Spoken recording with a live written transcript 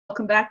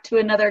Welcome back to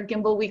another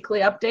Gimbal Weekly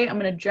Update. I'm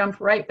going to jump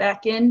right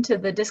back into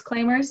the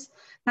disclaimers.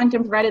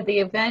 Content provided at the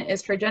event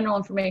is for general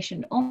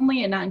information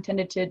only and not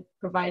intended to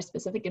provide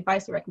specific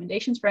advice or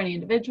recommendations for any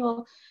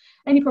individual.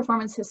 Any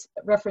performance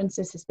reference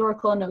is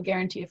historical, no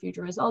guarantee of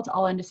future results.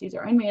 All indices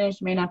are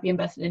unmanaged, may not be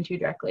invested into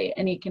directly.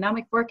 Any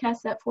economic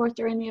forecast set forth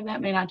during the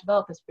event may not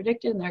develop as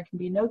predicted, and there can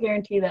be no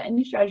guarantee that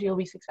any strategy will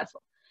be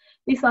successful.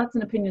 These thoughts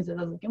and opinions are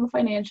those of Gimbal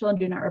Financial and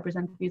do not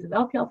represent the views of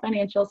LPL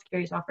Financial.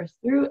 Securities offers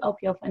through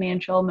LPL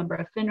Financial, member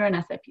of FINRA and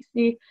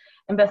SIPC.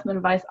 Investment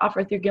advice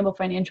offered through Gimbal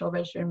Financial,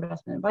 registered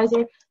investment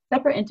advisor,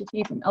 separate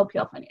entity from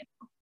LPL Financial.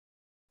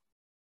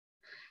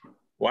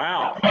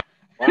 Wow.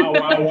 Wow,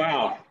 wow,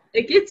 wow.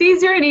 It gets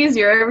easier and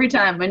easier every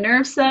time. My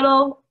nerves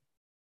settle.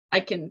 I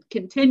can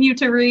continue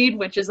to read,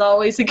 which is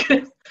always a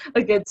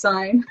good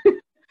sign.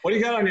 What do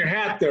you got on your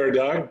hat there,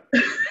 Doug?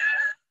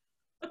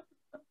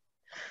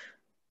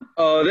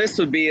 Oh, this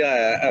would be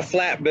a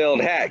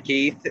flat-billed hat,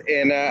 Keith,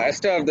 and I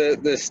still have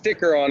the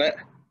sticker on it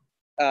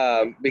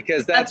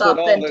because that's what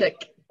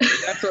authentic.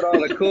 That's what all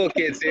the cool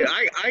kids do.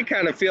 I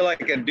kind of feel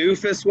like a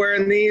doofus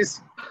wearing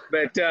these,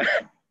 but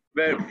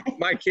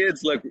my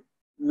kids look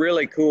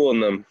really cool in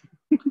them.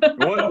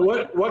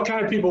 What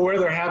kind of people wear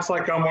their hats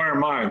like I'm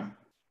wearing mine?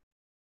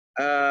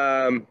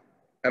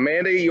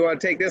 Amanda, you want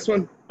to take this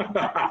one?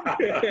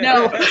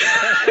 No,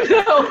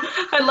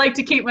 I'd like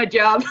to keep my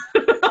job.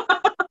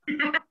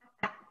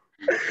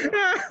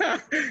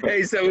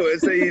 Hey, so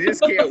you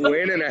just can't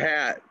win in a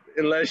hat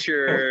unless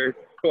you're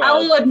 12. I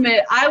will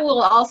admit, I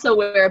will also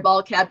wear a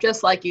ball cap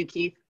just like you,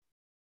 Keith.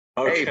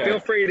 Okay. Hey, feel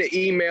free to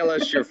email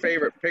us your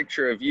favorite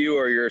picture of you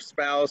or your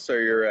spouse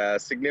or your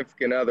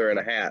significant other in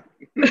a hat.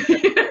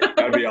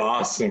 That'd be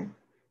awesome.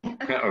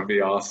 That would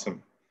be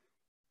awesome.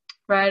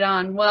 Right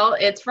on. Well,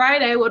 it's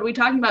Friday. What are we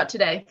talking about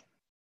today?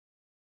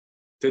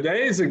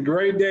 Today is a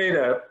great day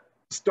to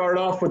start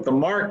off with the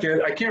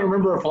market. I can't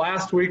remember if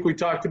last week we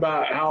talked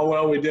about how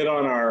well we did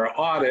on our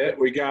audit.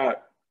 We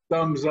got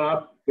thumbs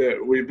up that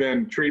we've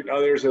been treating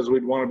others as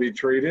we'd want to be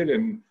treated,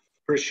 and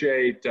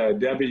appreciate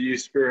Debbie, you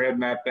spearheading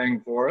that thing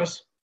for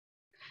us.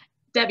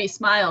 Debbie,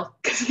 smile,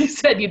 because you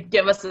said you'd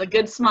give us a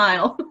good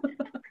smile.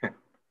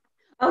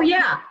 Oh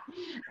yeah,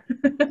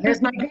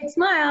 here's my good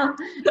smile.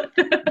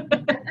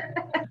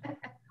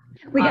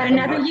 We got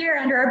another year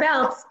under our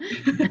belts.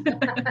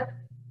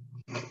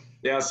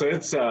 Yeah, so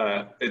it's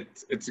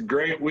a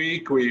great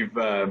week. We've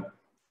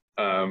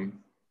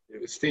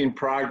seen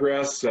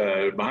progress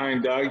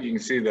behind Doug. You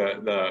can see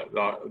the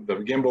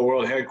Gimbal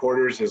World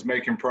Headquarters is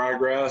making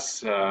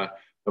progress. The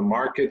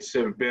markets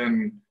have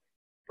been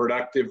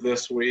productive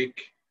this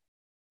week.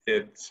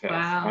 It's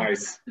wow.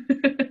 Nice.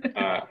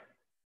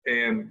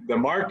 And the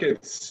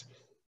markets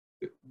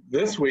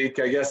this week,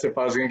 I guess if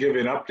I was going to give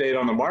you an update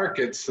on the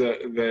markets,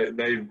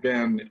 they've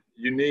been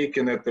unique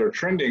in that they're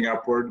trending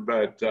upward,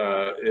 but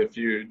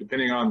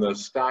depending on the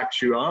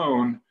stocks you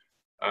own,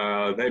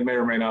 they may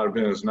or may not have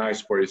been as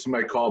nice for you.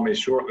 Somebody called me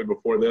shortly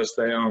before this.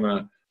 They own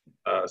a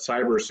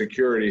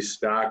cybersecurity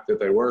stock that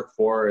they work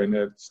for, and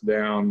it's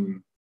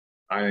down,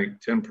 I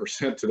think,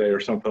 10% today or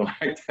something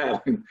like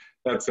that. And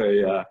that's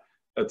a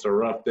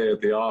rough day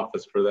at the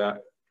office for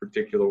that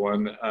particular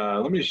one.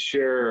 Let me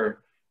share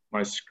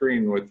my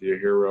screen with you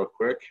here real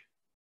quick.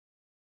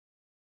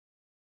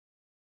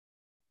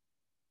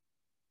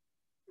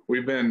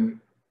 We've been,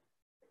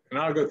 and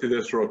I'll go through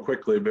this real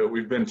quickly, but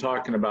we've been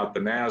talking about the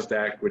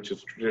NASDAQ, which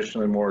is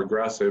traditionally more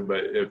aggressive,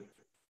 but if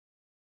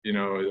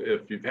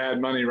you've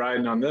had money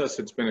riding on this,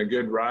 it's been a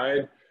good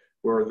ride.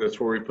 That's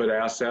where we put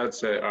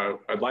assets.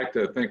 I'd like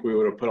to think we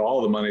would have put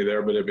all the money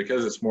there, but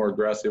because it's more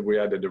aggressive, we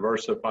had to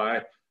diversify.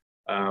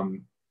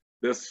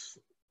 This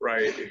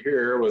right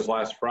here was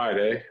last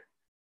Friday,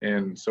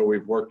 and so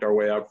we've worked our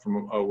way up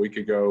from a week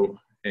ago,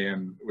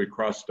 and we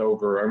crossed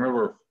over. I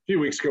remember a few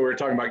weeks ago we were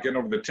talking about getting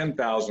over the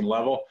 10,000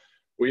 level.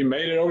 We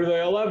made it over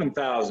the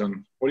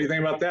 11,000. What do you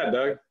think about that,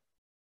 Doug?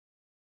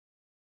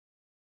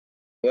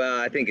 Well,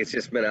 I think it's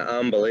just been an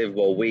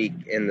unbelievable week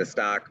in the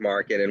stock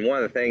market. And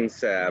one of the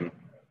things,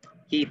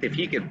 Keith, if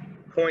you could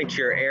point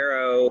your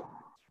arrow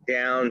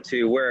down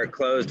to where it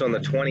closed on the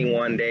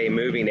 21-day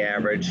moving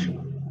average.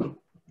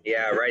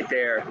 Yeah, right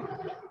there.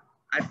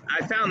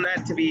 I found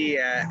that to be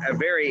a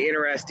very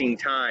interesting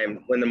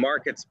time when the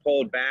market's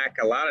pulled back.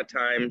 A lot of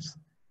times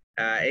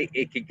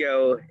it could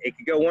go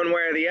one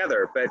way or the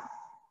other,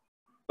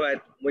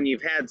 but when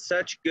you've had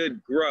such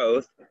good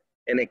growth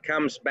and it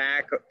comes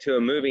back to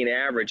a moving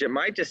average, it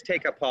might just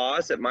take a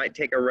pause. It might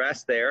take a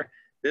rest there.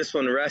 This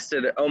one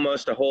rested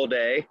almost a whole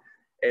day,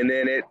 and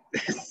then it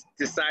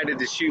decided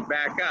to shoot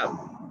back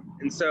up.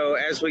 And so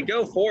as we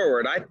go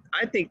forward,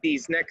 I think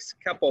these next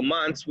couple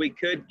months we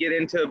could get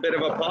into a bit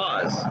of a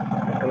pause,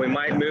 and we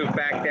might move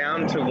back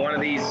down to one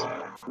of these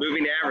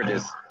moving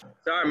averages.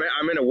 Sorry,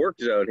 I'm in a work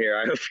zone here.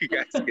 I hope you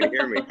guys can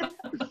hear me.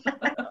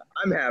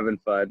 I'm having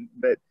fun,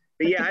 but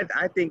yeah,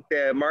 I think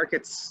the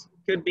markets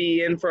could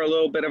be in for a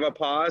little bit of a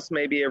pause,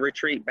 maybe a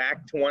retreat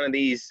back to one of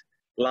these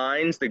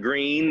lines, the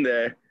green,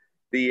 the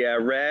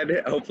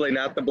red, hopefully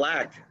not the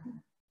black.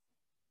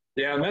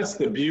 Yeah, and that's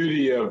the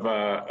beauty of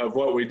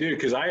what we do,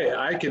 because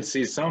I could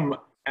see some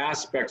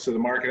aspects of the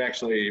market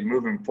actually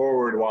moving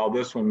forward while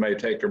this one may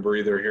take a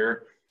breather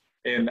here.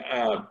 And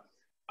I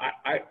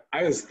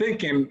was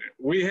thinking,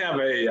 we have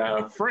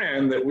a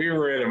friend that we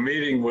were at a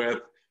meeting with,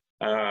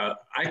 I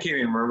can't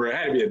even remember, it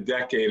had to be a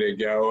decade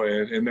ago,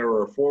 and there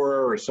were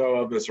 4 or so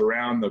of us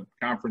around the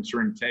conference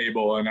room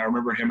table, and I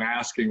remember him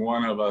asking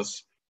one of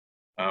us,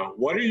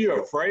 what are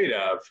you afraid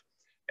of?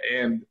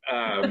 And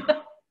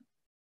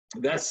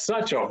that's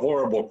such a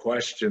horrible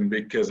question,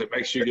 because it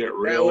makes you get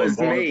real. That was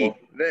me.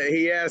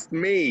 He asked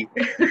me.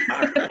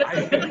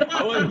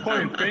 I wasn't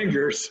pointing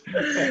fingers.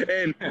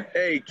 And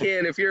hey,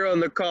 Ken, if you're on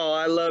the call,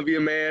 I love you,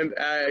 man.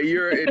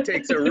 It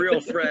takes a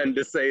real friend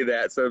to say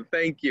that. So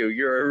thank you.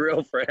 You're a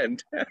real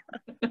friend.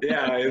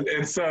 Yeah,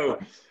 and so,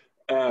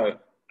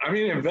 I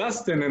mean,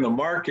 investing in the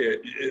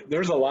market,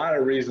 there's a lot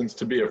of reasons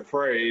to be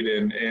afraid,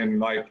 and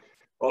like,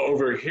 well,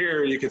 over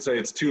here, you could say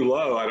it's too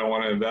low, I don't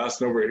want to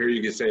invest. And over here,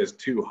 you could say it's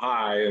too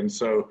high. And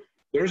so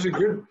there's a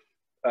good,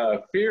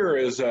 fear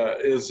is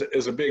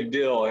a big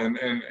deal.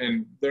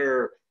 And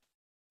there,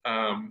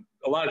 a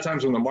lot of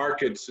times when the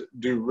markets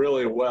do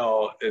really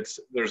well,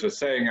 there's a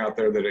saying out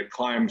there that it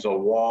climbs a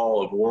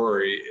wall of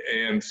worry.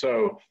 And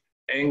so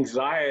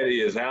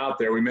anxiety is out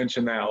there. We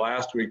mentioned that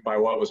last week by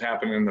what was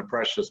happening in the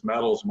precious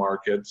metals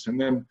markets.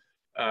 And then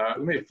let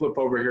me flip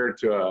over here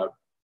to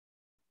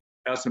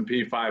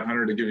S&P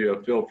 500 to give you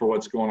a feel for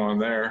what's going on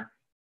there.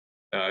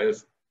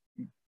 It's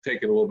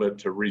taking a little bit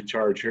to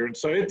recharge here.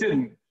 So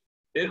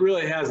it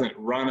really hasn't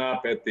run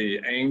up at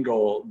the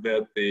angle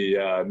that the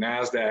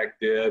NASDAQ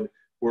did.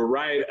 We're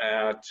right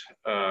at,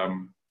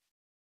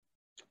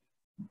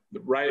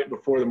 right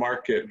before the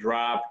market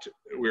dropped,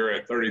 we were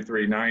at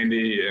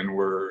 33.90 and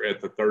we're at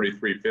the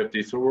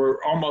 33.50. So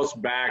we're almost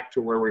back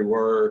to where we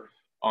were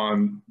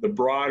on the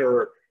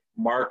broader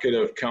market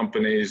of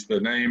companies, the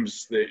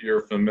names that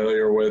you're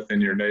familiar with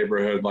in your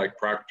neighborhood, like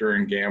Procter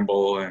and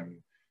Gamble and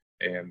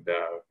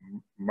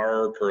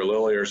Merck or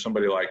Lilly or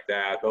somebody like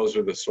that. Those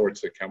are the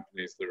sorts of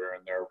companies that are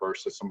in there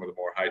versus some of the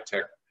more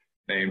high-tech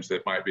names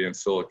that might be in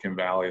Silicon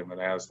Valley and the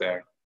NASDAQ.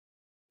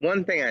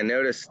 One thing I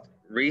noticed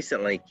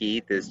recently,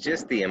 Keith, is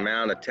just the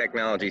amount of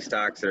technology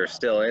stocks that are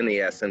still in the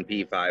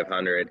S&P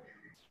 500.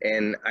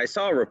 And I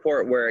saw a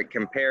report where it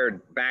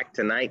compared back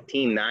to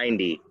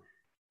 1990.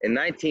 In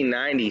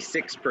 1990,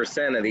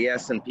 6% of the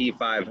S&P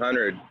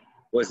 500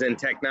 was in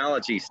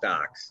technology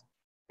stocks.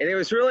 And it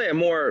was really a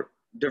more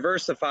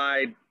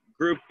diversified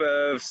group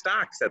of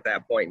stocks at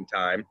that point in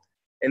time.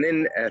 And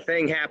then a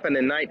thing happened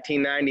in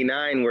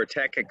 1999 where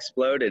tech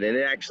exploded, and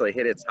it actually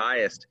hit its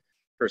highest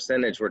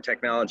percentage, where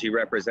technology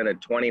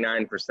represented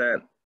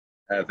 29%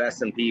 of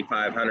S&P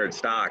 500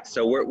 stocks.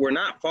 So we're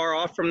not far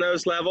off from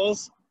those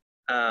levels,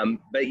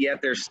 but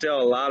yet there's still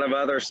a lot of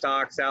other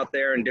stocks out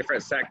there in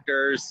different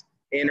sectors,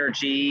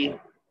 energy,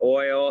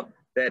 oil,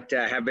 that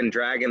have been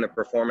dragging the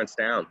performance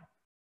down.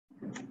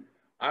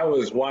 I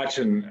was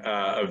watching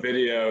a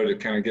video to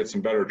kind of get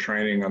some better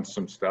training on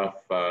some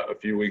stuff a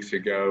few weeks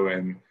ago,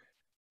 and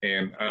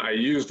I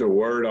used a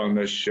word on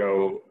this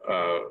show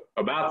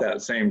about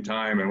that same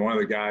time, and one of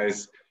the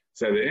guys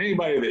said that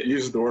anybody that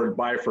uses the word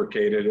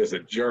bifurcated is a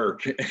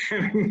jerk.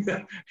 and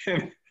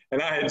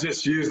I had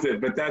just used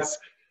it, but that's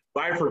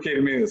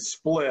bifurcated meaning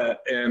split,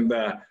 and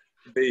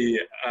the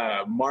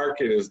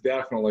market is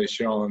definitely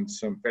showing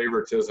some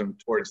favoritism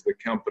towards the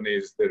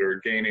companies that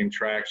are gaining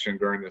traction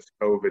during this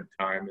COVID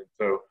time. And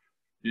so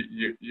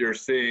you're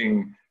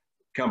seeing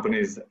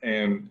companies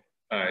and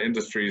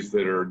industries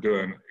that are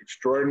doing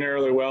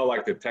extraordinarily well,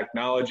 like the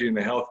technology and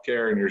the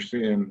healthcare, and you're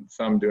seeing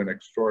some doing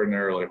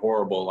extraordinarily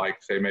horrible,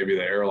 like say maybe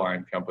the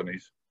airline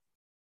companies.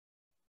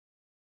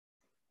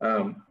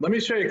 Let me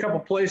show you a couple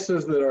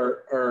places that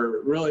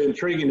are really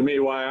intriguing to me,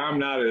 why I'm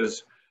not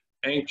as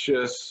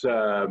anxious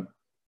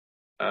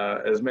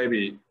as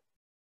maybe,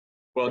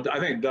 well, I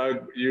think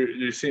Doug,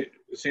 you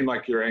seem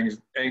like your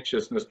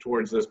anxiousness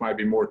towards this might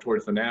be more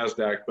towards the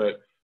NASDAQ,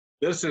 but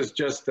this is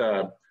just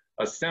a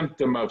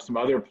symptom of some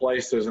other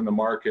places in the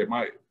market.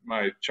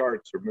 My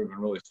charts are moving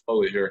really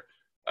slowly here.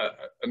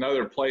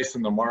 Another place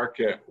in the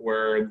market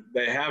where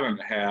they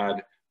haven't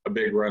had a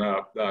big run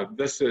up.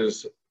 This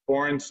is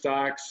foreign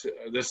stocks.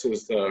 This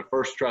is the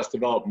First Trust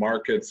Developed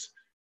Markets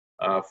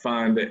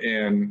Fund,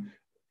 and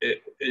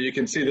you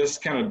can see this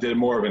kind of did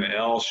more of an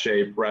L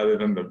shape rather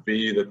than the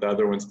V that the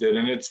other ones did,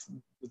 and it's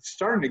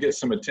starting to get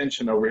some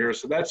attention over here.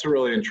 So that's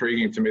really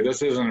intriguing to me.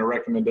 This isn't a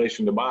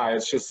recommendation to buy.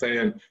 It's just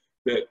saying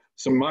that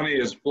some money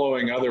is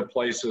flowing other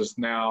places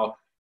now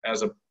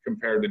as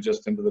compared to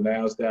just into the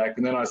NASDAQ.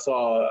 And then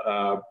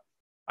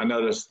I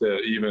noticed that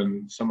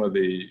even some of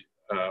the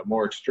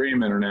more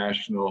extreme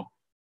international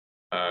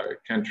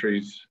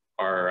countries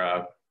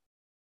are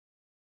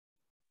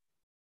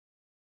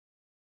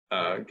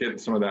getting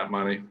some of that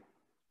money.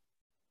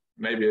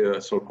 Maybe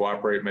this will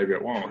cooperate, maybe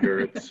it won't here.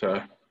 It's,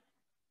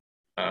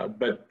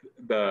 but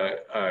the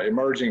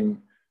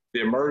emerging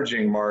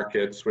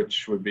markets,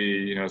 which would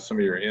be, some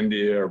of your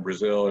India or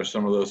Brazil or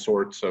some of those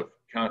sorts of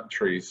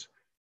countries,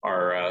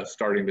 are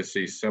starting to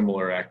see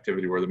similar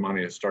activity where the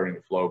money is starting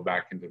to flow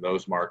back into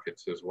those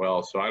markets as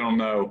well. So I don't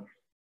know,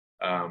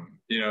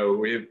 you know,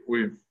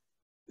 we've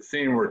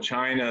seen where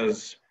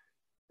China's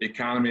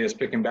economy is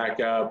picking back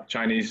up.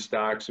 Chinese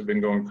stocks have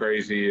been going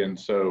crazy. And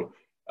so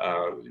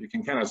you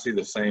can kind of see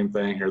the same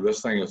thing here.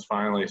 This thing is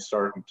finally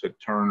starting to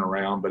turn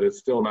around, but it's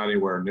still not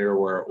anywhere near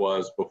where it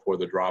was before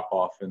the drop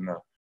off in the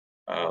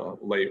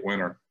late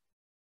winter.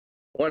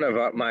 One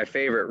of my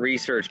favorite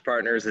research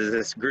partners is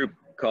this group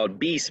called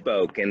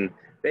Bespoke, and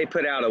they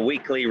put out a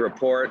weekly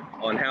report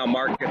on how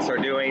markets are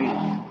doing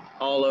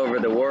all over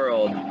the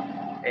world.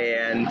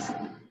 And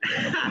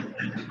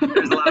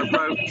there's a lot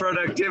of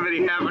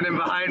productivity happening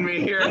behind me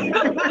here.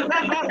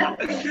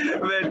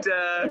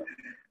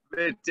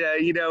 but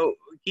you know,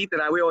 Keith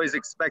and I, we always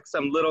expect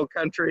some little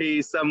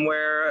country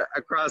somewhere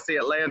across the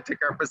Atlantic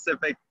or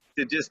Pacific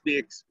to just be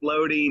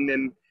exploding.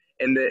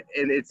 And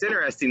it's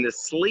interesting, the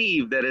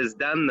sleeve that has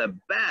done the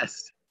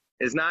best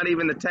is not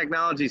even the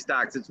technology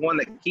stocks. It's one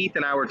that Keith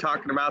and I were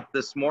talking about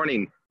this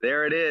morning.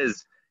 There it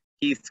is.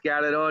 Keith's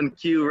got it on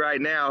cue right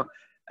now.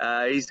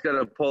 He's going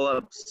to pull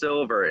up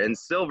silver, and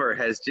silver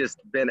has just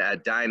been a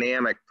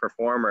dynamic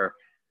performer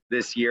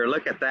this year.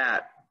 Look at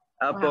that,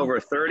 up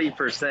over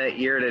 30%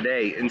 year to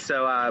date. And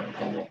so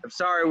I'm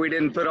sorry we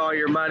didn't put all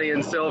your money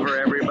in silver,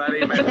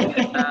 everybody, but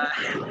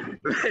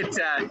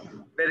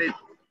it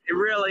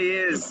really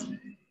is.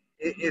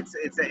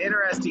 It's an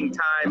interesting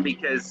time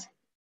because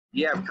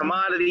you have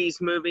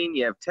commodities moving,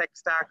 you have tech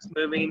stocks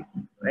moving,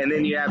 and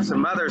then you have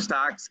some other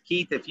stocks.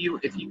 Keith, if you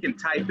can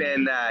type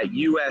in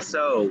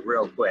USO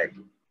real quick.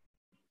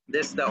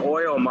 This is the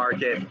oil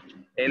market,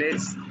 and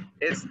it's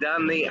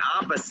done the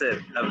opposite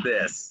of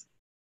this,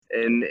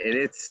 and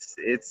it's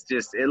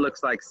just, it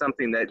looks like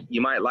something that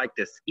you might like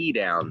to ski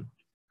down.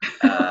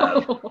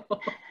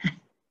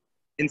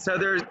 And so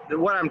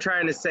what I'm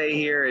trying to say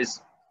here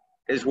is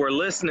we're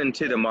listening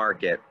to the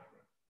market.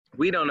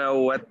 We don't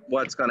know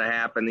what's going to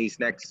happen these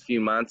next few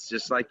months,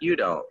 just like you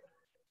don't.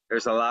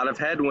 There's a lot of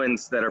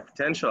headwinds that are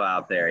potential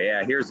out there.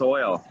 Yeah, here's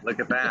oil. Look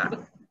at that.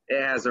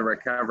 It hasn't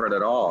recovered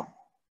at all.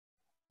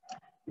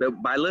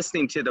 But by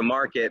listening to the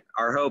market,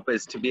 our hope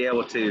is to be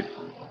able to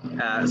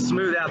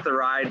smooth out the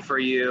ride for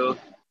you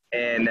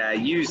and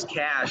use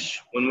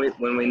cash when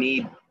we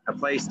need a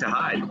place to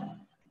hide.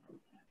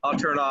 I'll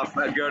turn off,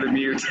 go to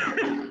mute.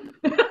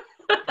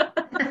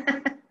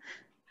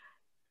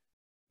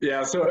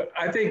 Yeah, so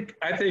I think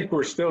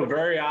we're still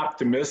very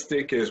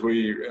optimistic as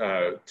we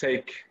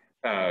take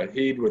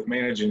heed with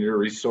managing your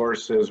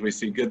resources. We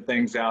see good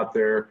things out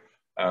there.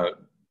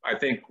 I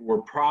think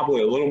we're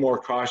probably a little more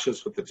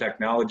cautious with the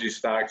technology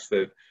stocks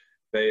that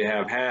they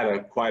have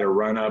had quite a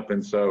run up.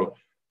 And so,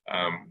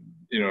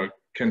 you know,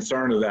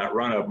 concern of that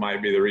run up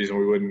might be the reason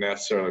we wouldn't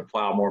necessarily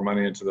plow more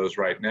money into those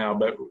right now.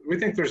 But we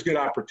think there's good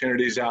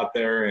opportunities out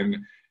there,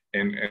 and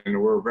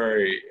we're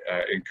very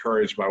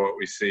encouraged by what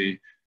we see.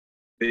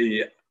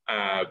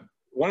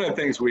 One of the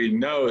things we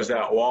know is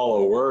that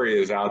wall of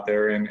worry is out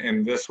there.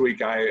 And this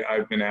week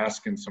I've been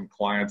asking some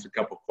clients a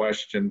couple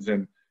questions,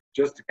 and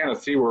just to kind of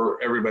see where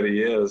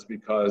everybody is,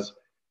 because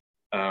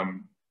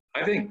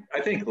I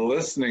think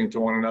listening to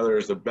one another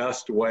is the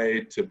best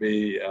way to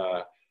be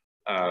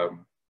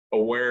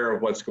aware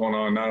of what's going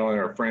on, not only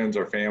our friends,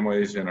 our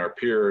families, and our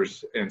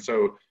peers. And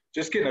so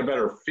just getting a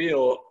better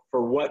feel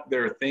for what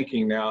they're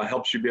thinking now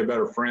helps you be a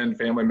better friend,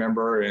 family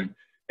member. And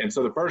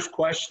so the first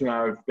question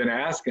I've been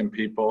asking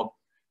people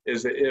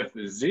is, if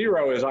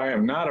 0 is I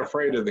am not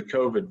afraid of the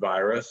COVID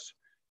virus,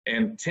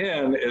 and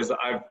 10 is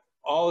I've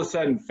all of a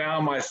sudden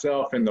found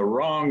myself in the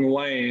wrong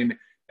lane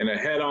and a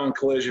head-on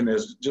collision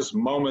is just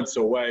moments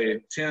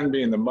away, 10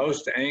 being the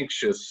most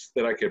anxious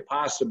that I could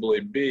possibly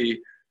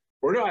be,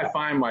 where do I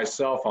find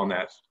myself on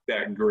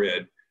that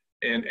grid?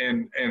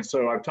 And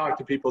so I've talked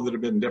to people that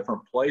have been in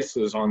different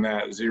places on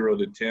that 0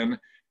 to 10.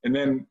 And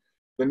then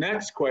the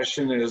next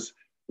question is,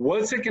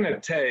 what's it gonna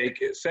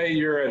take, say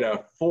you're at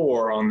a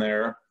 4 on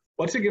there,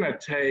 what's it gonna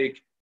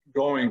take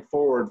going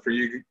forward for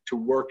you to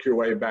work your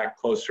way back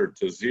closer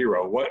to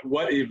 0?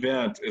 What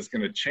event is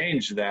going to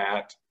change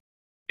that?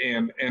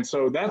 And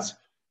so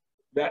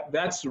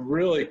that's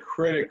really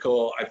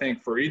critical, I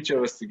think, for each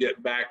of us to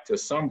get back to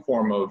some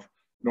form of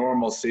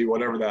normalcy,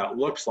 whatever that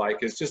looks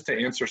like, is just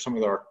to answer some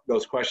of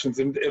those questions,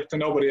 and if to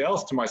nobody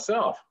else, to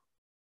myself,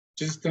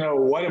 just to know,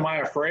 what am I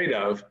afraid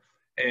of,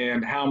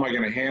 and how am I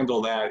going to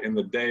handle that in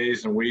the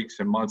days and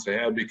weeks and months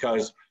ahead?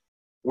 Because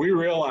we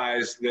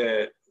realize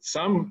that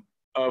some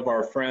of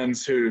our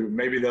friends who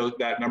maybe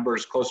that number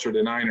is closer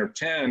to 9 or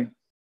 10,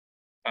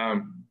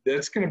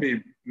 it's going to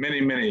be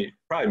many,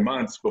 probably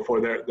months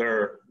before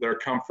their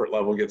comfort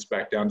level gets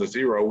back down to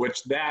 0,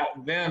 which that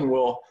then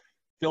will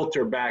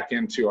filter back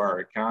into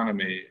our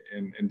economy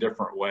in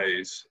different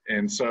ways.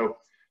 And so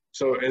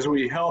as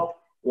we help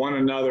one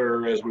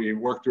another, as we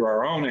work through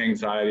our own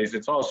anxieties,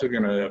 it's also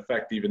going to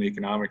affect even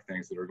economic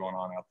things that are going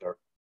on out there.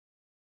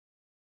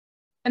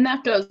 And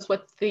that goes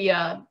with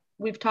the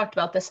we've talked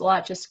about this a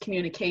lot, just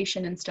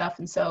communication and stuff.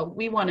 And so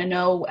we want to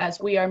know, as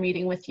we are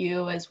meeting with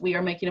you, as we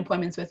are making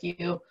appointments with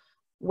you,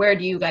 where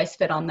do you guys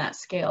fit on that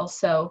scale?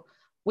 So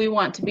we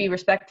want to be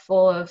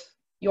respectful of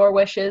your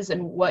wishes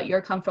and what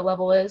your comfort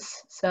level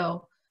is.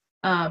 So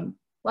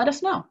let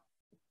us know.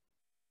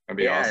 That'd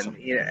be awesome.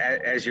 And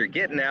as you're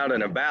getting out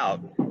and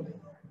about,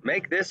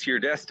 make this your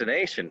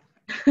destination.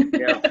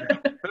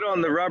 Put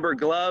on the rubber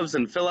gloves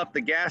and fill up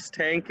the gas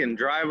tank and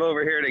drive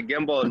over here to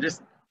Gimbal and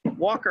just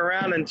walk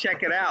around and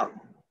check it out.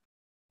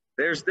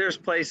 There's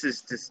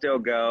places to still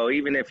go,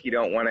 even if you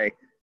don't want to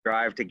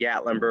drive to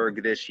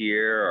Gatlinburg this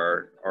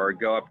year or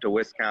go up to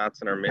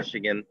Wisconsin or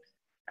Michigan.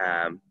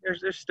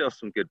 There's still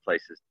some good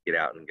places to get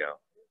out and go.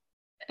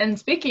 And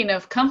speaking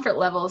of comfort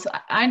levels,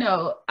 I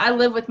know I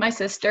live with my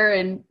sister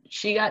and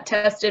she got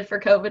tested for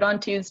COVID on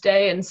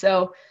Tuesday. And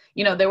so,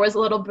 there was a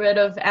little bit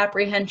of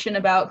apprehension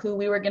about who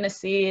we were going to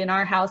see in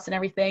our house and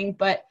everything.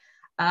 But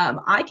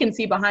I can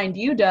see behind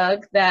you,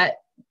 Doug, that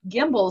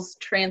Gimbal's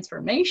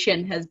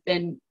transformation has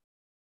been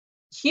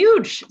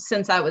huge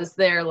since I was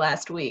there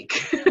last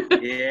week.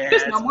 Yeah,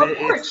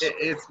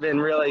 it's been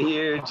really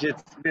huge.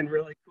 It's been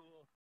really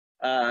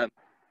cool.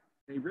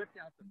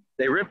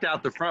 They ripped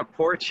out the front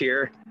porch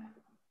here.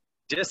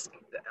 Just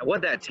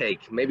what'd that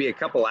take? Maybe a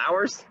couple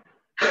hours?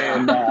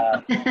 And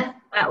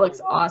that looks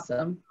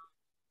awesome.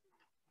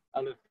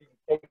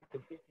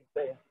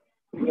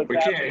 We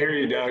can't hear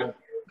you, Doug.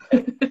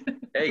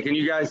 Hey, can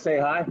you guys say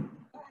hi?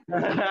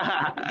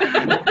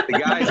 The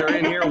guys are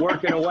in here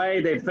working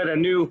away. They put a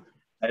new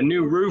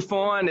roof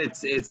on.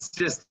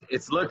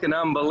 It's looking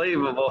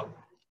unbelievable,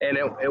 and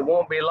it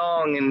won't be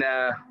long, and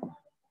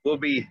we'll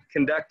be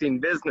conducting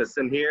business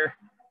in here.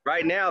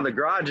 Right now, the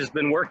garage has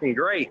been working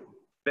great,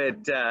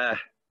 but the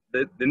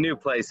new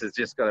place is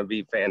just going to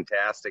be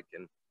fantastic,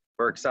 and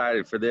we're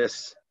excited for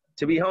this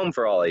to be home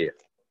for all of you.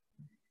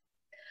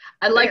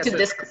 I'd like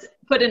to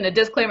put in a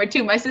disclaimer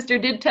too. My sister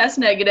did test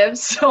negative,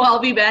 so I'll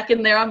be back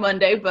in there on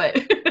Monday, but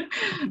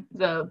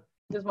so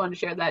just wanted to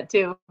share that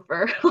too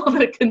for all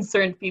the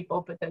concerned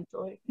people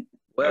potentially.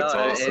 Well, that's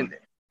awesome.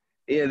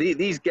 And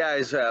these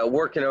guys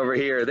working over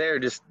here,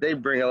 they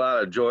bring a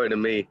lot of joy to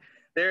me.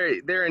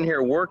 They're in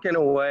here working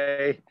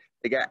away.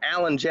 They got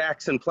Alan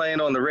Jackson playing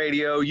on the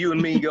radio. You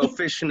and me go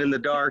fishing in the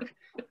dark,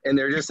 and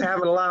they're just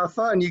having a lot of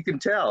fun. You can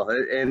tell,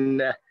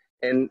 and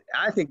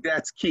I think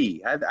that's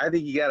key. I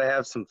think you got to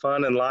have some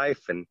fun in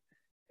life. And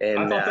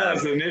I thought that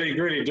was the Nitty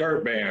Gritty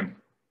Dirt Band.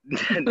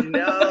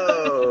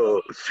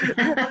 No,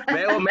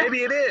 well, maybe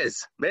it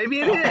is.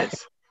 Maybe it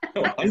is.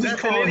 I'm just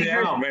calling you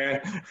out,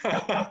 man.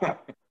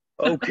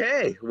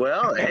 Okay,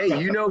 well, hey,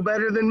 you know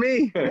better than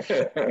me.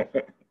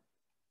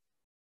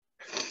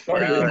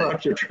 Sorry to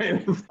interrupt your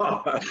train of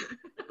thought.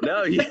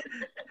 No,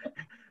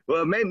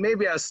 well,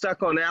 maybe I was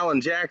stuck on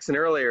Alan Jackson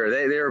earlier.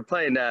 They were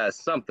playing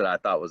something I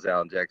thought was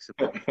Alan Jackson.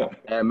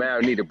 And man, I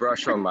need to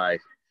brush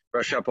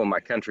up on my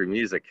country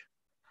music.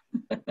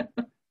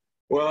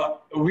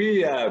 Well,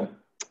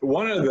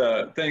 one of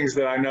the things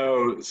that I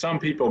know some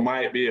people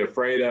might be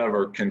afraid of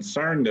or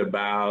concerned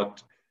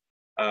about,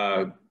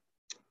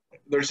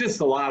 there's just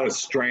a lot of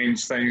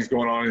strange things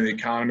going on in the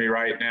economy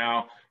right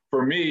now.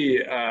 For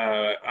me,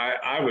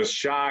 I was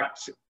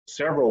shocked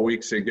several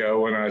weeks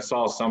ago when I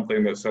saw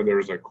something that said there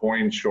was a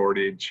coin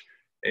shortage,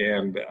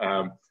 and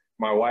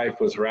my wife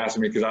was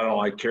harassing me because I don't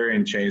like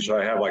carrying change, so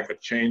I have like a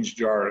change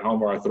jar at home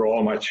where I throw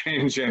all my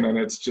change in, and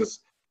it's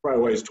just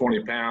probably weighs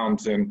 20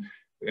 pounds, and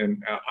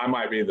I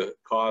might be the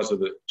cause of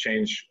the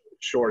change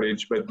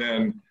shortage. But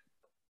then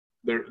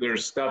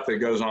there's stuff that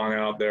goes on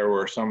out there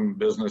where some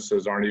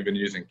businesses aren't even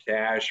using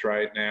cash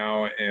right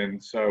now,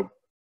 and so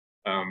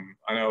I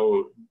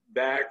know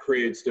that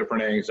creates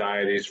different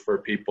anxieties for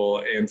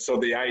people. And so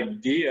the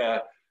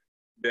idea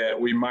that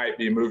we might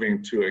be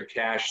moving to a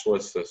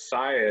cashless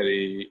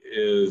society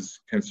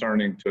is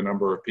concerning to a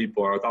number of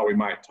people. And I thought we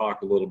might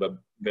talk a little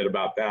bit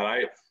about that.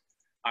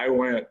 I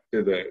went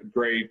to the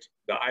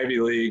Ivy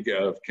League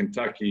of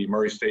Kentucky,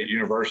 Murray State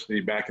University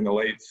back in the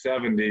late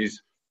 70s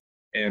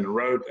and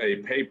wrote a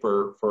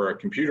paper for a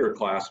computer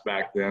class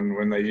back then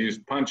when they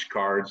used punch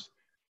cards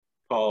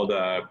called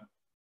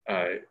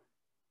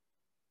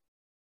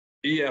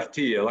EFT,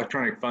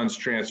 Electronic Funds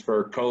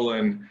Transfer,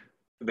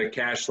 the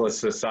cashless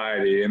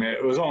society. And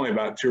it was only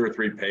about 2 or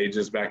 3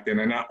 pages back then.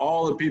 And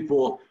all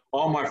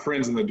my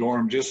friends in the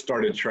dorm just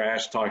started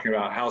trash talking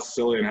about how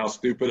silly and how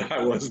stupid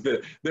I was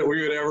that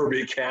we would ever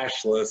be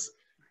cashless.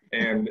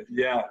 And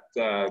yeah,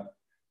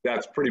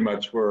 that's pretty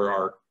much where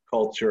our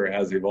culture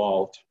has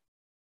evolved.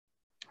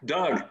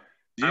 Doug,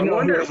 do you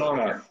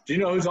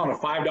know who's on a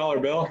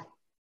 $5 bill?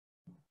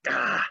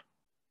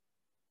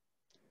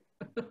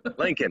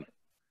 Lincoln.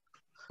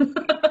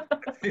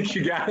 I think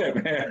you got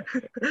it, man.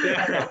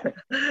 Yeah.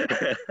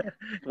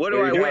 What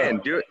do I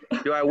win? Do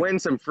I win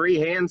some free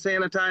hand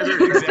sanitizer?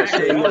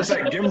 Exactly. What's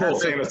that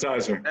Gimbal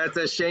sanitizer? That's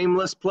a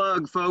shameless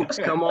plug, folks.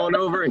 Come on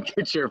over and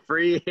get your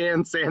free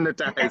hand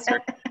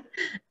sanitizer.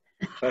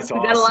 That's awesome.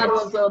 We got a lot of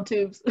those little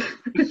tubes.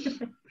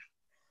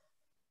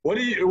 What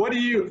do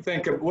you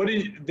think of?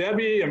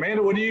 Debbie,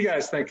 Amanda? What do you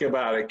guys think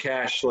about a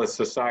cashless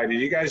society?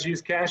 Do you guys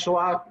use cash a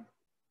lot?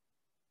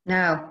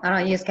 No, I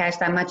don't use cash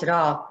that much at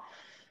all.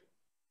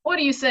 What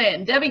are you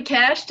saying? Debbie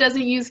Cash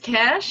doesn't use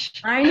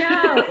cash? I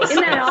know. Isn't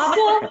that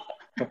awful?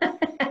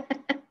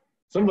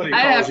 Somebody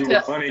I calls have you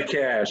to- money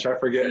cash. I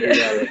forget who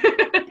that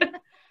is.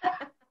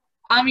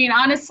 I mean,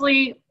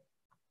 honestly,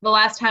 the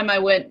last time I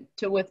went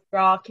to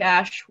withdraw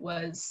cash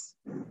was,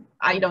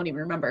 I don't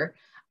even remember.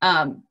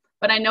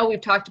 But I know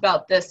we've talked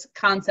about this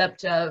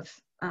concept of,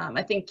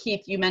 I think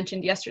Keith, you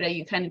mentioned yesterday,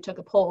 you kind of took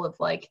a poll of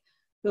like,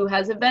 who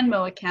has a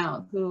Venmo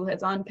account, who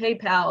is on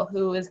PayPal,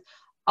 who is,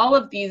 all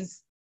of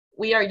these,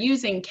 we are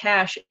using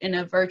cash in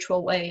a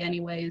virtual way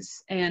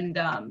anyways. And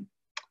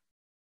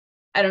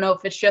I don't know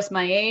if it's just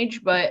my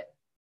age, but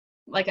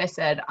like I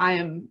said,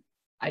 I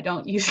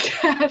don't use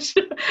cash.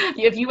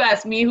 If you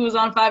asked me who's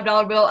on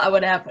 $5 bill, I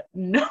would have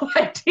no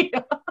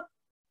idea.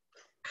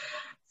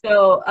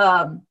 So,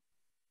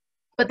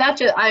 but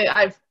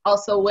I've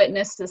also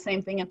witnessed the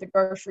same thing at the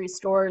grocery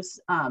stores.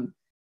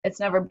 It's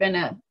never been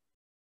a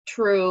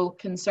true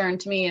concern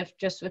to me if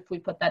we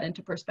put that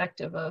into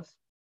perspective of,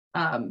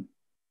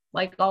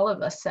 like all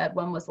of us said,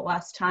 when was the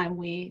last time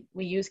we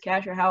use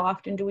cash, or how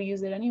often do we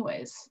use it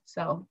anyways?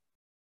 So,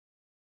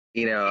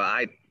 You know,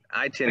 I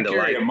tend to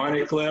carry like a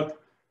money clip,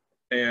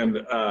 and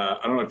I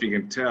don't know if you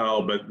can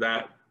tell, but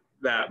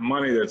that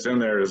money that's in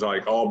there is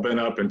like all bent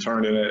up and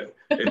turned in it.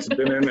 It's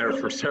been in there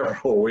for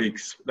several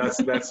weeks.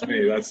 That's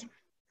me. That's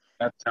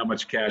how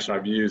much cash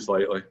I've used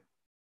lately.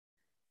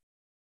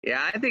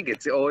 Yeah, I think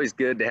it's always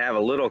good to have a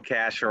little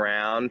cash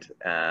around.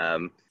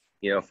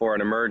 You know, for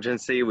an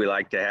emergency, we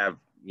like to have,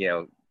 you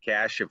know,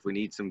 cash if we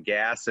need some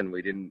gas and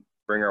we didn't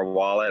bring our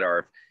wallet,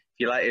 or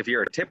if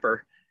you're a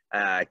tipper,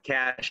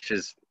 cash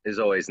is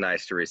always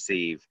nice to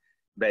receive.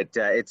 But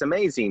it's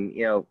amazing,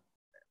 you know,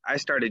 I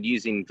started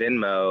using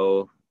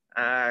Venmo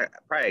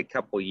probably a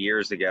couple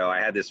years ago.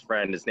 I had this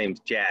friend, his name's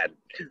Chad,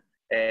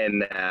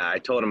 and I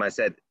told him, I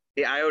said,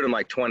 yeah, I owed him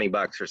like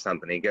 $20 or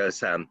something. He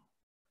goes, well,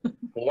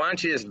 why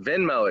don't you just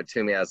Venmo it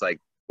to me? I was like,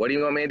 what do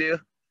you want me to do?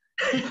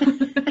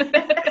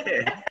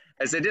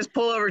 I said, just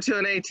pull over to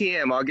an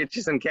ATM. I'll get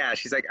you some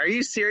cash. He's like, are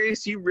you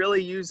serious? You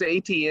really use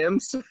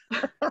ATMs?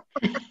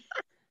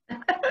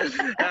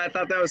 I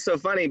thought that was so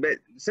funny. But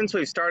since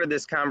we've started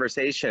this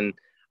conversation,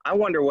 I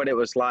wonder what it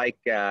was like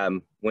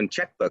when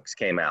checkbooks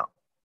came out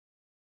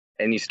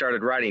and you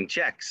started writing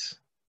checks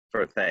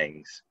for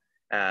things.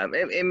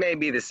 It may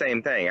be the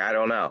same thing. I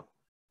don't know.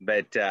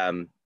 But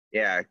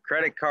yeah,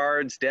 credit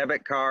cards,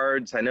 debit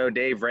cards. I know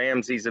Dave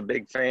Ramsey's a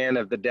big fan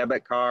of the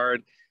debit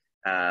card.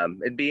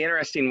 It'd be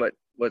interesting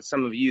what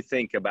some of you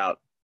think about,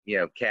 you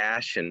know,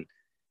 cash and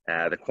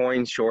the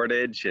coin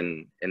shortage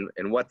and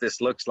what this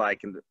looks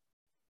like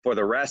for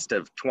the rest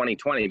of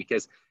 2020.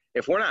 Because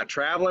if we're not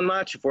traveling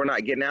much, if we're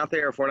not getting out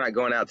there, if we're not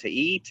going out to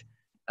eat,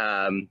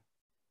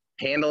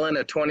 handling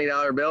a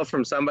 $20 bill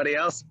from somebody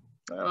else,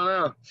 I don't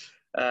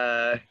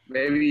know.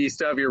 Maybe you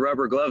still have your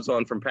rubber gloves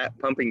on from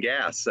pumping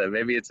gas.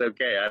 Maybe it's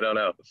okay. I don't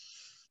know.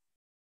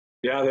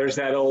 Yeah, there's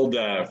that old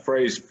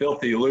phrase,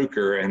 filthy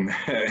lucre,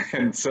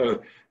 and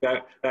so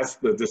that's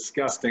the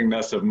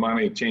disgustingness of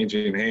money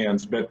changing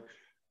hands. But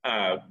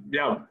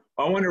yeah,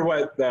 I wonder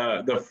what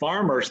the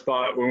farmers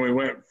thought when we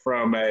went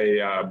from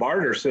a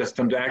barter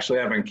system to actually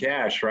having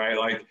cash, right?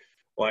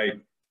 Like,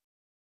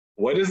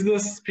 what is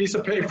this piece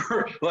of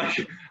paper?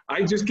 Like,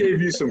 I just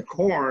gave you some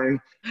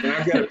corn and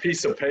I've got a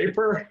piece of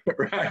paper,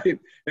 right?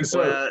 And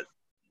so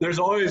there's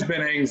always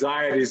been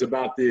anxieties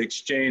about the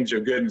exchange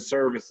of goods and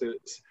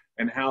services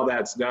and how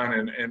that's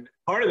done. And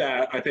part of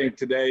that, I think,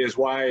 today is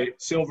why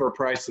silver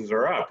prices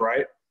are up,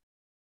 right?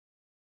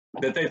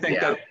 That they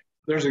think that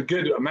there's a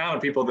good amount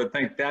of people that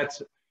think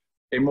that's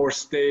a more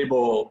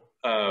stable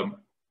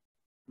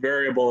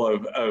variable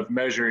of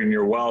measuring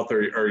your wealth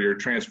or your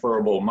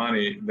transferable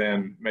money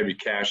than maybe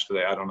cash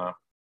today. I don't know.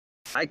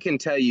 I can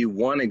tell you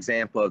one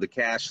example of the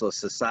cashless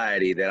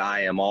society that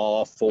I am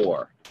all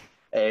for.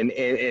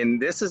 And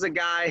this is a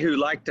guy who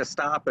liked to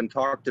stop and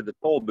talk to the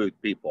toll booth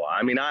people.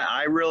 I mean,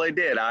 I really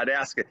did. I'd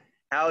ask,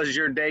 how's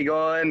your day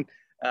going?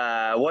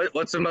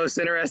 What's the most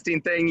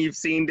interesting thing you've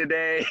seen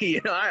today?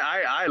 You know,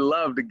 I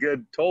loved a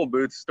good toll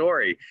booth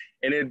story,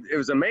 and it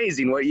was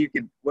amazing what you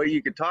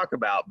could talk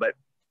about. But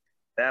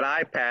that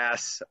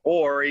iPass,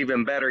 or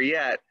even better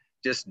yet,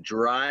 just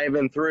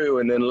driving through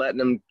and then letting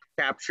them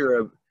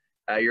capture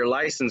your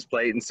license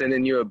plate and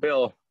sending you a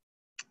bill.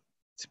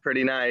 It's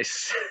pretty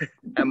nice.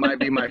 That might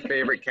be my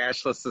favorite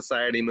cashless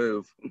society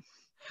move.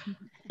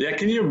 Yeah,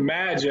 can you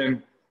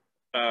imagine?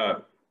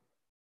 I've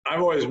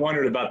always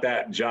wondered about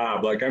that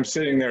job. Like, I'm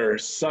sitting there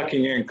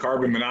sucking in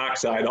carbon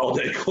monoxide all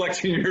day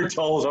collecting your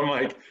tolls. I'm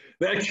like,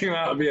 that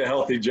cannot be a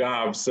healthy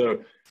job. So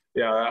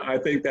yeah, I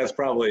think that's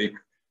probably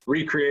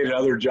recreated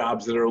other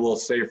jobs that are a little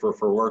safer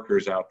for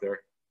workers out there.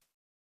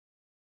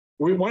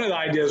 One of the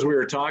ideas we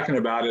were talking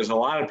about is a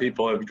lot of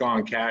people have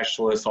gone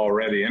cashless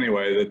already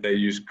anyway, that they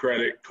use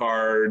credit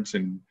cards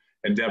and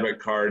debit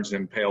cards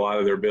and pay a lot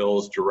of their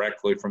bills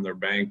directly from their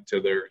bank to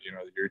their, you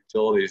know, their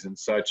utilities and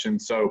such.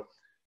 And so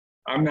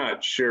I'm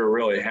not sure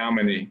really how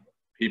many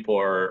people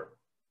are,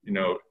 you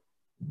know,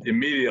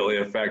 immediately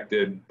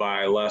affected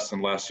by less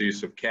and less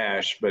use of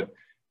cash, but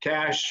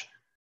cash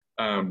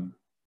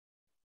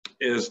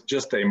is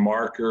just a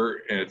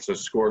marker, and it's a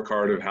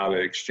scorecard of how to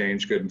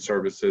exchange goods and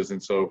services.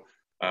 And so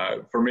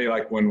for me,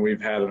 like when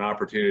we've had an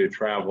opportunity to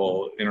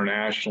travel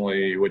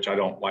internationally, which I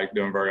don't like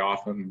doing very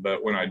often,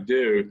 but when I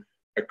do,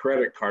 a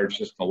credit card's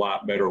just a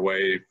lot better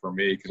way for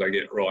me because I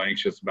get real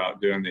anxious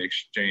about doing the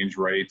exchange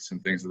rates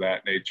and things of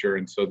that nature.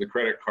 And so the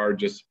credit card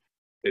just,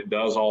 it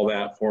does all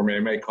that for me.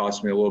 It may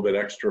cost me a little bit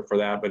extra for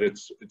that, but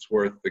it's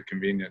worth the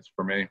convenience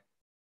for me.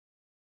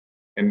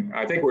 And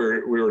I think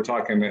we were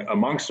talking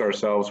amongst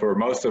ourselves where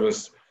most of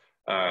us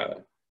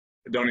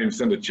don't even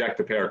send a check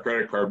to pay our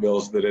credit card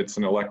bills, that it's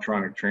an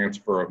electronic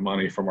transfer of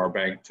money from our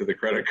bank to the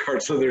credit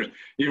card. So there's,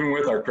 even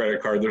with our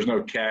credit card, there's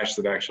no cash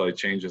that actually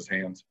changes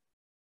hands.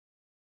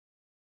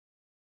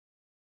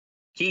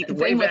 Keith,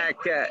 way back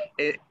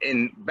in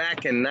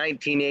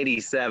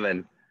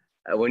 1987,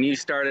 when you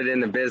started in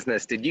the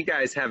business, did you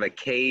guys have a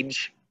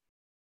cage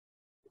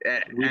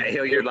at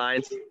Hilliard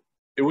Lines?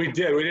 We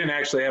did. We didn't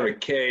actually have a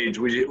cage.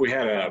 We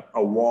had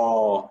a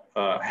wall,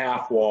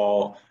 half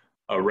wall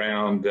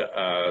around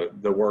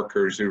the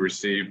workers who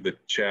received the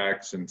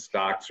checks and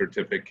stock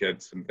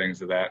certificates and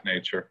things of that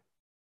nature.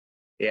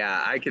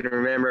 Yeah, I can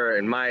remember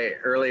in my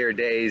earlier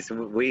days,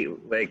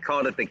 they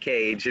called it the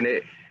cage, and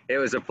it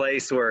was a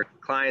place where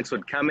clients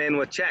would come in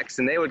with checks,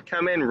 and they would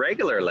come in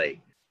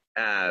regularly.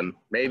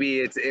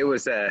 Maybe it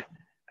was a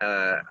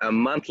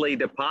monthly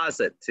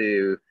deposit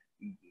to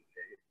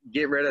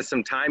get rid of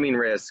some timing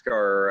risk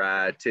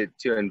or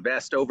to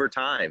invest over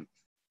time.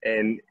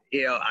 And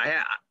you know,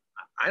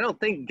 I don't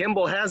think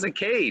Gimbal has a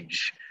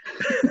cage.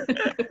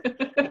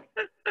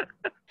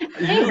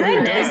 Thank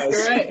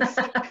goodness. Right.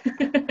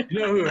 You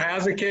know who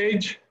has a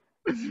cage?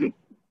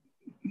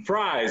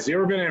 Fry's. You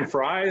ever been in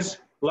Fry's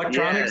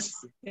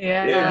Electronics? Yes.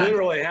 Yeah. They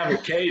literally have a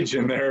cage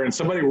in there, and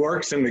somebody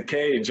works in the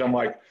cage. I'm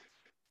like,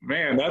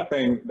 man,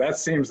 that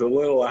seems a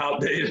little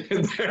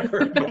outdated there.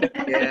 But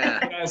Yeah.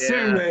 I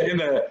assume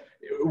that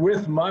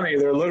with money,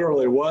 there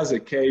literally was a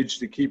cage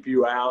to keep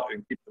you out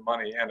and keep the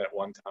money in at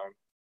one time.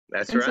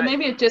 That's And right. so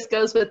maybe it just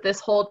goes with this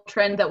whole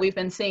trend that we've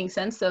been seeing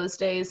since those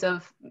days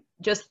of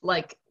just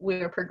like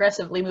we're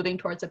progressively moving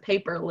towards a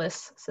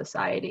paperless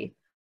society.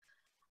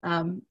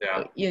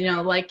 You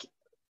know, like,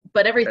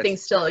 but everything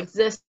still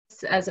exists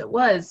as it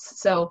was.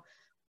 So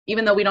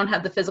even though we don't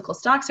have the physical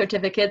stock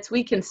certificates,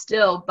 we can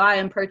still buy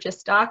and purchase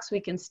stocks.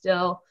 We can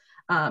still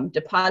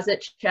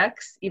deposit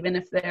checks, even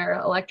if they're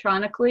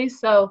electronically.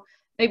 So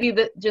maybe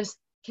just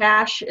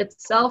cash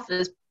itself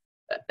is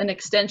an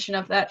extension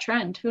of that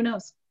trend. Who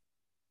knows?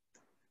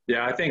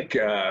 Yeah, I think,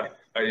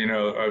 you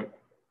know,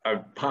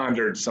 I've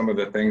pondered some of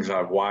the things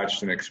I've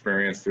watched and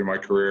experienced through my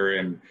career,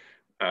 and,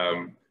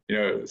 you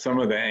know, some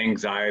of the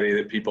anxiety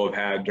that people have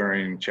had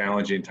during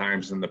challenging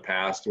times in the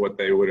past. What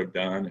they would have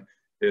done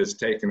is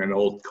taken an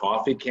old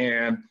coffee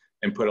can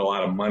and put a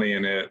lot of money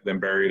in it, then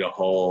buried it in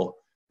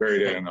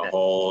a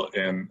hole.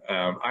 And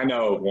I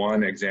know of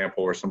one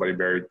example where somebody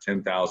buried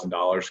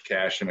 $10,000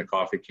 cash in a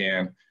coffee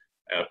can,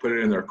 put it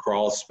in their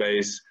crawl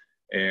space,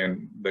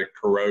 and the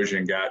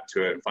corrosion got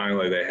to it. And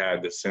finally, they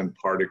had to send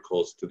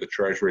particles to the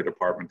Treasury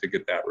Department to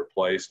get that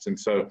replaced. And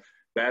so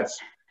that's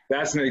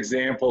an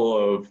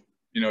example of,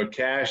 you know,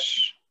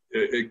 cash.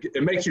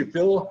 It makes you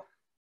feel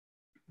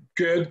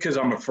good because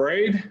I'm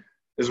afraid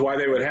is why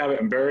they would have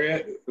it and bury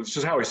it. It's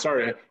just how we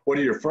started. What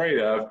are you afraid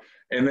of?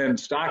 And then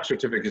stock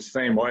certificates,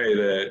 same way,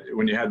 that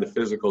when you had the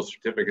physical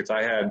certificates,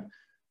 I had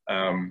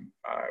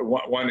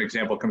one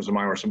example comes to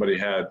mind where somebody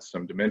had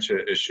some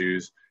dementia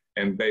issues,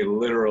 and they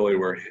literally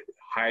were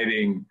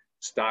hiding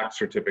stock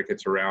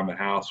certificates around the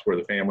house where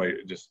the family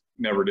just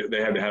never did.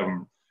 They had to have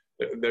them.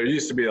 There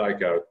used to be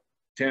like a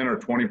 10 or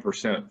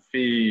 20%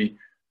 fee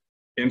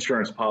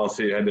insurance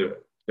policy you had to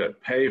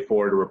pay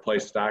for to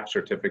replace stock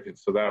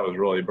certificates. So that was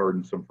really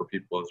burdensome for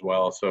people as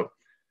well. So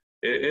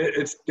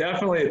it's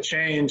definitely a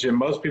change, and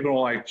most people don't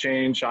like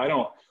change. I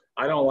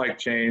don't like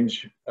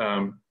change,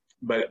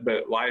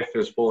 but life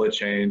is full of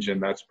change,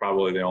 and that's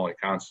probably the only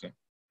constant.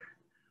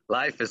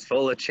 Life is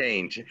full of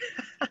change.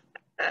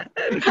 Other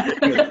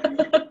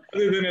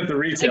than at the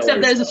retailers.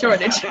 Except there's a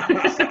shortage.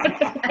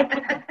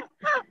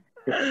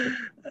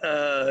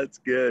 That's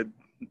good.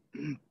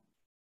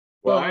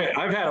 Well,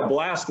 I've had a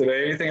blast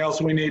today. Anything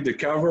else we need to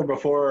cover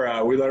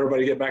before we let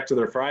everybody get back to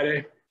their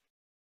Friday?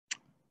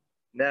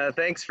 No,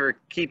 thanks for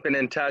keeping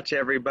in touch,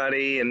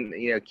 everybody. And,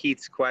 you know,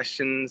 Keith's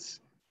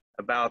questions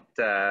about,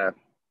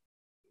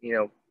 you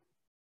know,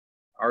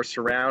 our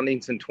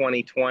surroundings in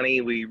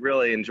 2020. We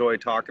really enjoy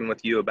talking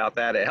with you about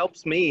that. It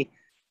helps me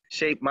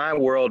shape my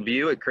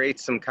worldview. It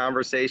creates some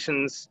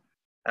conversations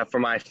for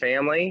my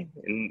family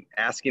and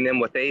asking them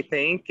what they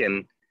think.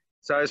 And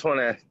so I just want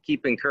to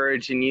keep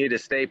encouraging you to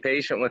stay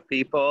patient with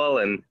people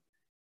and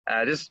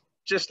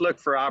just look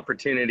for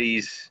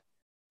opportunities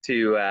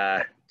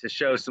to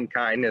show some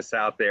kindness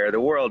out there.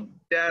 The world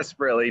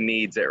desperately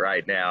needs it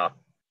right now.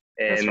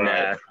 And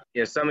right.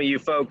 You know, some of you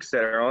folks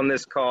that are on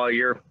this call,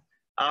 you're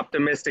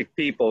optimistic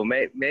people.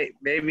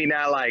 Maybe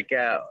not like,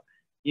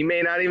 you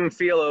may not even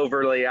feel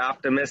overly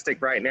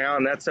optimistic right now,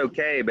 and that's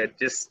okay. But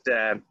just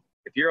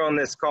if you're on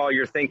this call,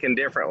 you're thinking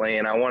differently,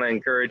 and I want to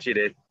encourage you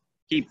to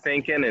keep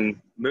thinking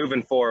and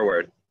moving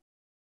forward.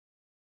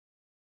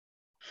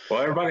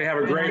 Well, everybody have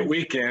a great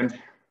weekend.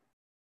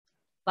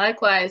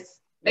 Likewise.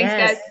 Thanks,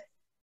 Yes. guys.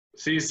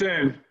 See you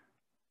soon.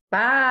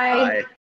 Bye. Bye.